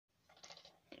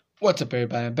What's up,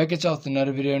 everybody? I'm back at y'all with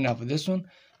another video. Now for this one,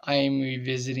 I am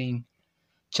revisiting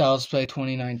Child's Play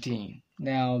 2019.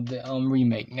 Now the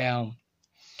remake. Now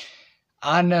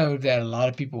I know that a lot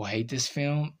of people hate this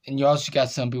film, and you also got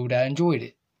some people that enjoyed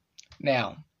it.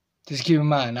 Now, just keep in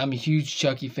mind, I'm a huge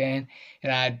Chucky fan,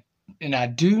 and I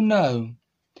do know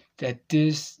that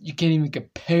this you can't even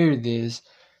compare this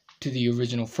to the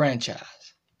original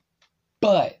franchise.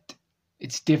 But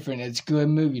it's different. It's a good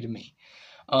movie to me.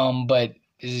 But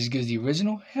is it as good as the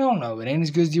original? Hell no, it ain't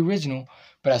as good as the original,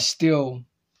 but I still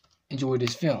enjoy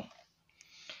this film.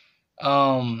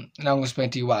 And I'm gonna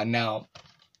explain to you why. Now,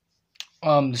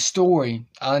 the story,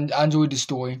 I enjoyed the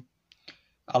story.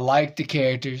 I liked the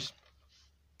characters.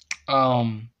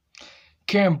 Karen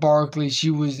Barkley,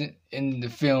 she was in the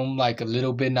film like a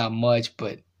little bit, not much,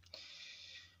 but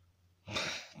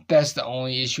that's the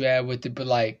only issue I had with it. But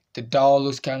like the doll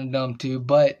looks kind of dumb too,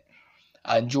 but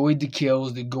I enjoyed the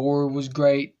kills. The gore was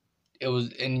great.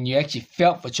 And you actually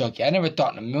felt for Chucky. I never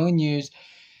thought in a million years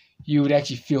you would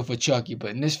actually feel for Chucky. But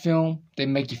in this film, they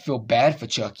make you feel bad for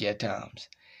Chucky at times.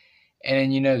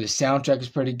 And, the soundtrack is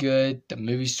pretty good. The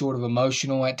movie's sort of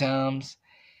emotional at times.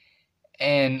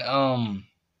 And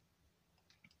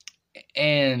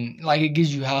like, it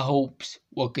gives you high hopes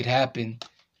what could happen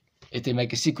if they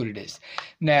make a sequel to this.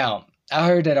 Now, I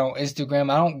heard that on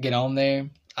Instagram. I don't get on there.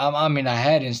 I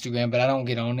had Instagram, but I don't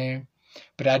get on there.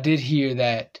 But I did hear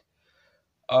that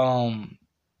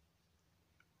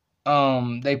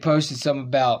they posted something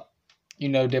about,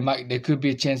 there could be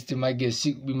a chance we might get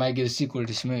a sequel to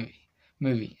this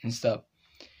movie and stuff.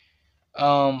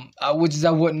 Which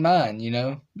I wouldn't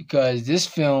mind, because this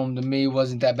film to me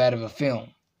wasn't that bad of a film.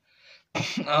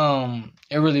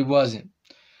 It really wasn't.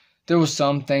 There were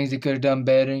some things they could have done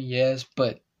better, yes,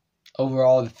 but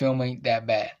overall the film ain't that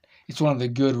bad. It's one of the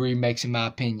good remakes in my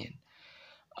opinion.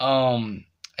 And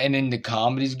then the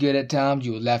comedy's good at times.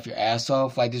 You would laugh your ass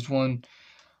off. Like there's one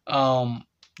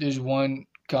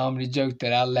comedy joke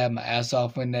that I laughed my ass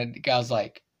off when that guy's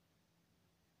like,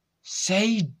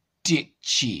 "Say dick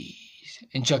cheese,"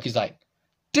 and Chucky's like,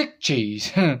 "Dick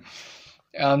cheese."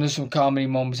 There's some comedy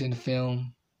moments in the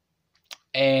film,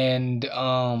 and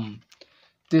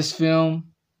this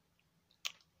film,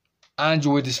 I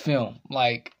enjoyed this film.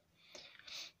 Like,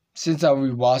 since I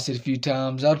rewatched it a few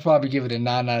times, I'd probably give it a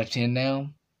 9 out of 10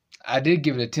 now. I did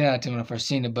give it a 10 out of 10 when I first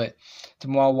seen it, but the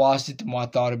more I watched it, the more I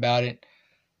thought about it,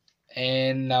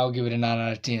 and I'll give it a 9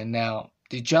 out of 10. Now,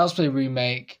 the Child's Play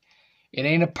remake, it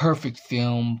ain't a perfect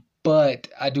film, but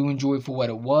I do enjoy it for what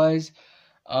it was.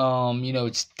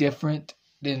 It's different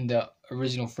than the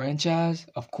original franchise.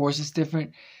 Of course, it's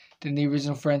different than the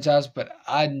original franchise, but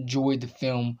I enjoyed the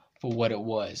film for what it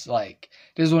was. Like,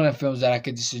 this is one of the films that I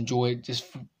could just enjoy just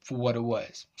for what it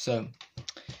was. So,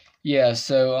 yeah,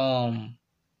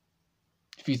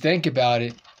 if you think about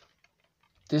it,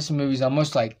 this movie's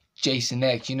almost like Jason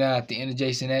X. At the end of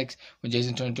Jason X, when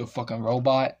Jason turned into a fucking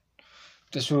robot?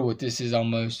 That's sort of what this is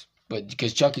almost. But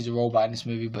because Chucky's a robot in this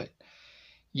movie. But,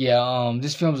 yeah,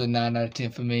 this film's a 9 out of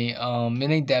 10 for me.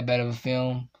 It ain't that bad of a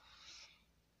film.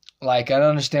 Like, I don't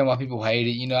understand why people hate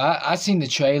it. I seen the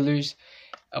trailers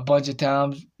a bunch of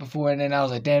times before, and then I was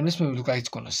like, damn, this movie looks like it's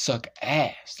going to suck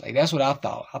ass. Like, that's what I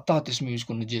thought. I thought this movie was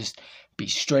going to just be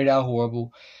straight out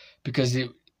horrible because it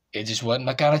just wasn't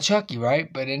my kind of Chucky,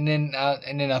 right? But and then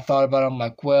I thought about it. I'm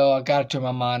like, well, I got to turn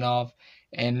my mind off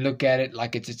and look at it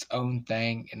like it's its own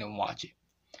thing and then watch it.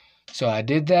 So I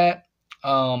did that.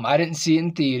 I didn't see it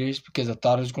in theaters because I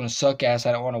thought it was going to suck ass.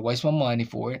 I didn't want to waste my money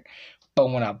for it. But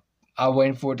when I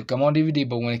waited for it to come on DVD,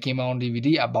 but when it came out on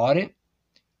DVD, I bought it,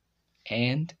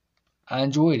 and I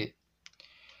enjoyed it.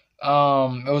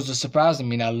 It was a surprise to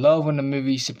me, and I love when the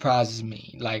movie surprises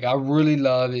me. Like, I really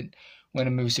love it when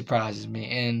a movie surprises me,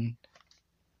 and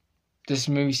this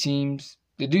movie seems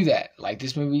to do that. Like,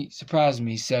 this movie surprised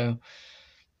me, so,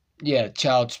 yeah,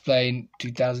 Child's Play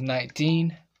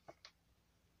 2019,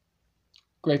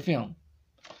 great film.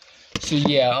 So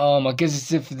yeah, I guess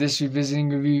that's it for this revisiting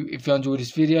review. If you enjoyed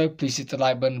this video, please hit the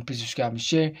like button, please subscribe and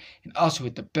share, and also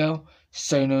hit the bell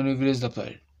so you know new videos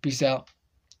uploaded. Peace out.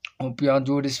 Hope you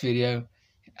enjoyed this video,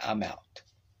 and I'm out.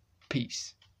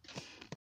 Peace.